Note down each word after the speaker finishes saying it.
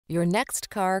Your next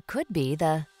car could be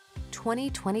the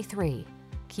 2023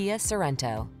 Kia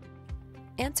Sorento.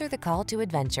 Answer the call to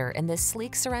adventure in this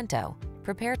sleek Sorento.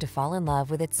 Prepare to fall in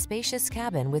love with its spacious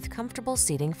cabin with comfortable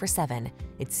seating for 7,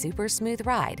 its super smooth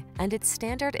ride, and its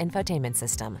standard infotainment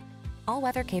system.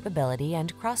 All-weather capability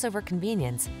and crossover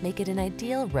convenience make it an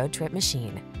ideal road trip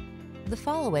machine. The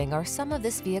following are some of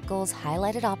this vehicle's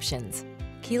highlighted options: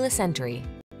 keyless entry,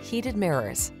 heated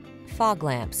mirrors, fog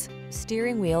lamps,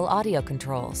 steering wheel audio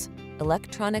controls,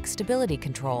 electronic stability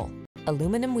control,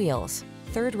 aluminum wheels,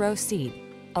 third row seat,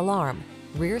 alarm,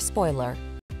 rear spoiler,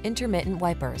 intermittent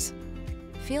wipers.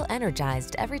 Feel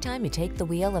energized every time you take the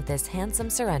wheel of this handsome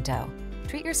Sorento.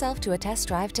 Treat yourself to a test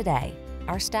drive today.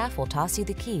 Our staff will toss you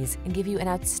the keys and give you an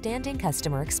outstanding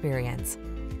customer experience.